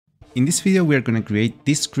In this video we are going to create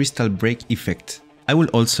this crystal break effect. I will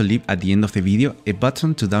also leave at the end of the video a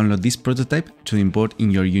button to download this prototype to import in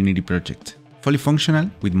your Unity project. Fully functional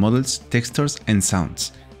with models, textures and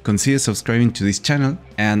sounds. Consider subscribing to this channel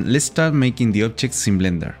and let's start making the objects in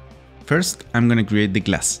Blender. First, I'm going to create the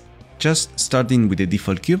glass. Just starting with the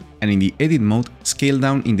default cube and in the edit mode, scale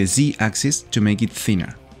down in the Z axis to make it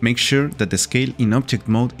thinner. Make sure that the scale in object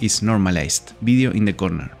mode is normalized, video in the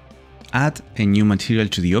corner. Add a new material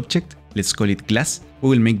to the object, let's call it glass. We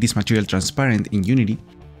will make this material transparent in Unity.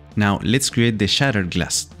 Now let's create the shattered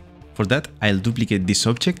glass. For that, I'll duplicate this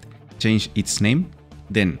object, change its name,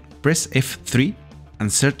 then press F3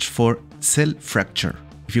 and search for cell fracture.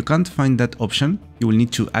 If you can't find that option, you will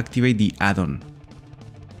need to activate the add-on.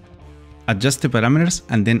 Adjust the parameters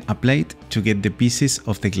and then apply it to get the pieces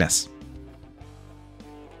of the glass.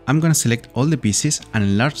 I'm gonna select all the pieces and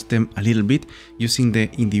enlarge them a little bit using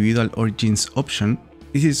the individual origins option.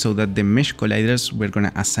 This is so that the mesh colliders we're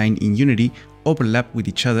gonna assign in Unity overlap with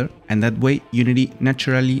each other, and that way Unity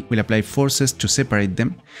naturally will apply forces to separate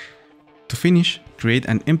them. To finish, create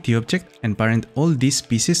an empty object and parent all these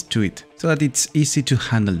pieces to it, so that it's easy to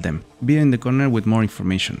handle them. Video in the corner with more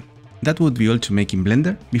information. That would be all to make in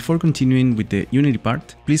Blender. Before continuing with the Unity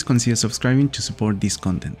part, please consider subscribing to support this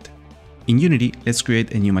content. In Unity, let's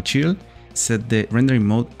create a new material, set the rendering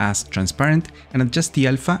mode as transparent and adjust the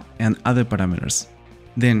alpha and other parameters.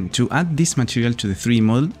 Then, to add this material to the 3D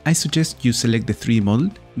model, I suggest you select the 3D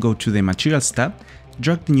model, go to the Materials tab,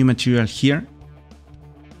 drag the new material here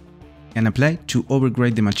and apply to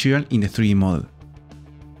override the material in the 3D model.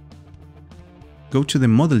 Go to the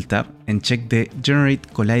Model tab and check the Generate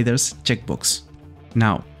Colliders checkbox.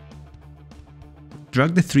 Now,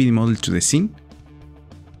 drag the 3D model to the scene,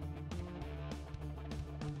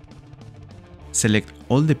 select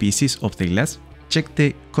all the pieces of the glass, check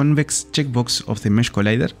the Convex checkbox of the Mesh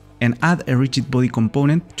Collider and add a rigid body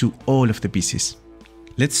component to all of the pieces.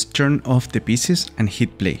 Let's turn off the pieces and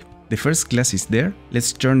hit play. The first glass is there,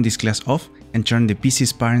 let's turn this glass off and turn the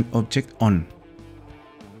pieces parent object on.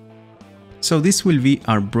 So this will be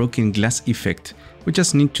our broken glass effect. We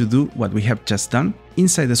just need to do what we have just done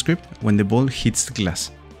inside the script when the ball hits the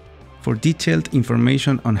glass. For detailed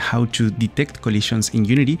information on how to detect collisions in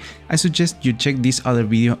Unity, I suggest you check this other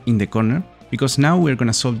video in the corner, because now we're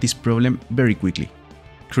gonna solve this problem very quickly.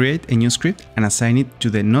 Create a new script and assign it to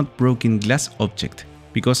the not broken glass object,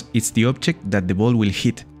 because it's the object that the ball will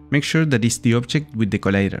hit. Make sure that it's the object with the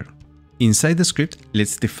collider. Inside the script,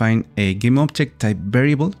 let's define a GameObject type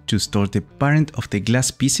variable to store the parent of the glass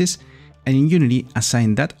pieces, and in Unity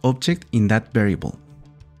assign that object in that variable.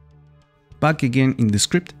 Back again in the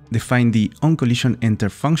script, define the onCollisionEnter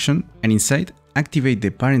function and inside activate the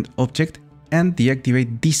parent object and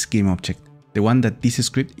deactivate this GameObject, the one that this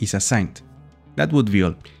script is assigned. That would be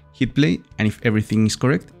all. Hit play and if everything is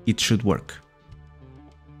correct, it should work.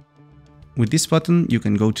 With this button, you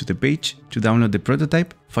can go to the page to download the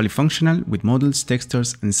prototype, fully functional with models,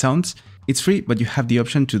 textures and sounds. It's free, but you have the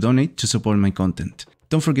option to donate to support my content.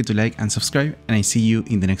 Don't forget to like and subscribe, and I see you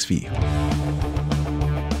in the next video.